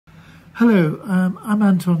Hello, I'm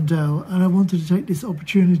Anton Dell, and I wanted to take this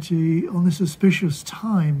opportunity on this auspicious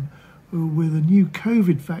time with a new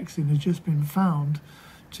COVID vaccine has just been found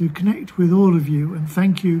to connect with all of you and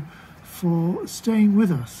thank you for staying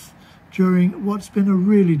with us during what's been a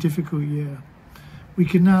really difficult year. We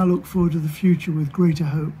can now look forward to the future with greater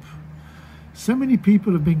hope. So many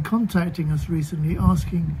people have been contacting us recently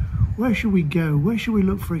asking, where should we go? Where should we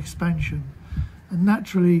look for expansion? And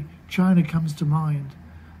naturally, China comes to mind.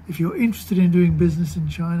 If you're interested in doing business in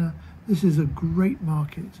China, this is a great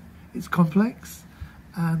market. It's complex,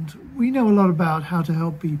 and we know a lot about how to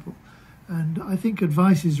help people. And I think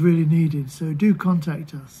advice is really needed, so do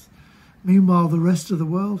contact us. Meanwhile, the rest of the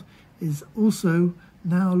world is also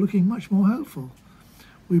now looking much more hopeful.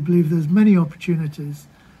 We believe there's many opportunities.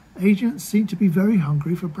 Agents seem to be very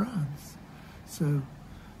hungry for brands. So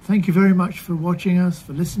thank you very much for watching us,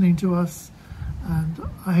 for listening to us, and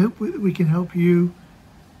I hope we can help you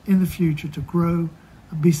in the future to grow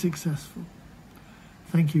and be successful.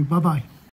 Thank you. Bye-bye.